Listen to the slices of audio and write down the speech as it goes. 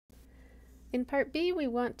In part B, we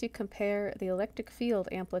want to compare the electric field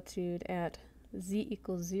amplitude at z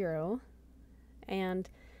equals 0 and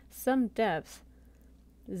some depth,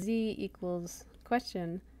 z equals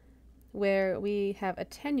question, where we have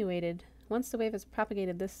attenuated, once the wave has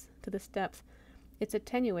propagated to this depth, it's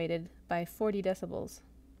attenuated by 40 decibels,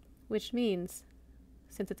 which means,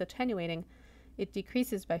 since it's attenuating, it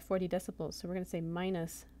decreases by 40 decibels, so we're going to say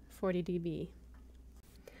minus 40 dB.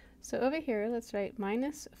 So over here, let's write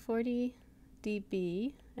minus 40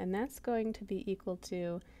 dB, and that's going to be equal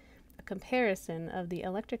to a comparison of the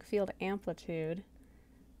electric field amplitude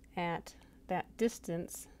at that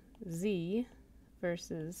distance, z,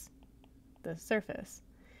 versus the surface.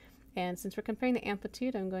 And since we're comparing the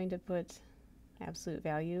amplitude, I'm going to put absolute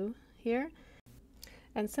value here.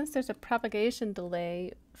 And since there's a propagation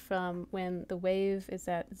delay from when the wave is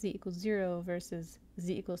at z equals 0 versus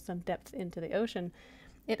z equals some depth into the ocean,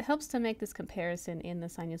 it helps to make this comparison in the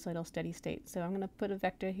sinusoidal steady state. So I'm going to put a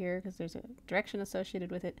vector here because there's a direction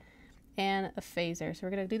associated with it and a phasor. So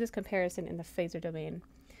we're going to do this comparison in the phasor domain.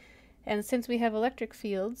 And since we have electric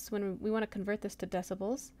fields, when we want to convert this to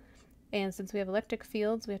decibels, and since we have electric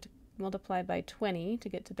fields, we have to multiply by 20 to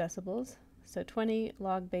get to decibels. So 20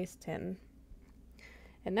 log base 10.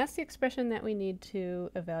 And that's the expression that we need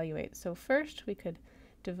to evaluate. So first we could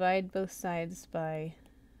divide both sides by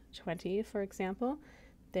 20, for example.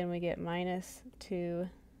 Then we get minus 2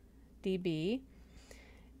 dB,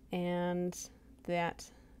 and that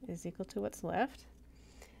is equal to what's left.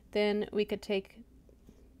 Then we could take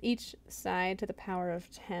each side to the power of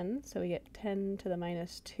 10, so we get 10 to the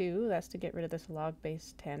minus 2. That's to get rid of this log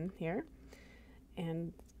base 10 here.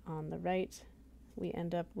 And on the right, we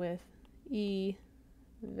end up with E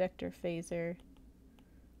vector phasor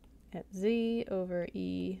at z over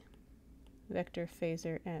E vector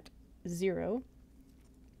phasor at 0.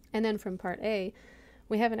 And then from part A,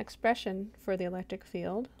 we have an expression for the electric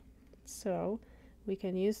field, so we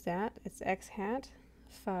can use that. It's x hat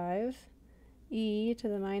 5 e to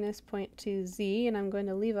the minus 0.2 z, and I'm going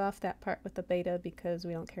to leave off that part with the beta because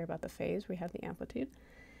we don't care about the phase, we have the amplitude.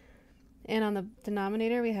 And on the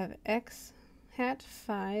denominator, we have x hat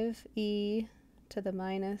 5 e to the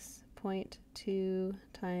minus 0.2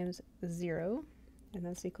 times 0, and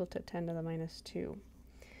that's equal to 10 to the minus 2.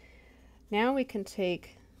 Now we can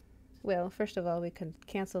take, well, first of all, we can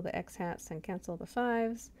cancel the x hats and cancel the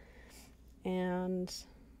 5s, and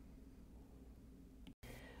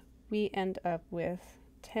we end up with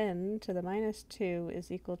 10 to the minus 2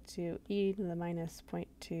 is equal to e to the minus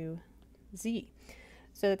 0.2 z.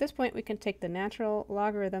 So at this point, we can take the natural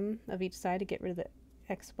logarithm of each side to get rid of the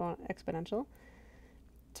exponential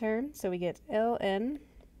term. So we get ln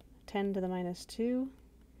 10 to the minus 2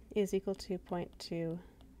 is equal to 0.2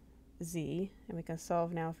 z, and we can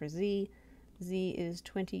solve now for z. Z is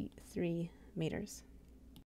 23 meters.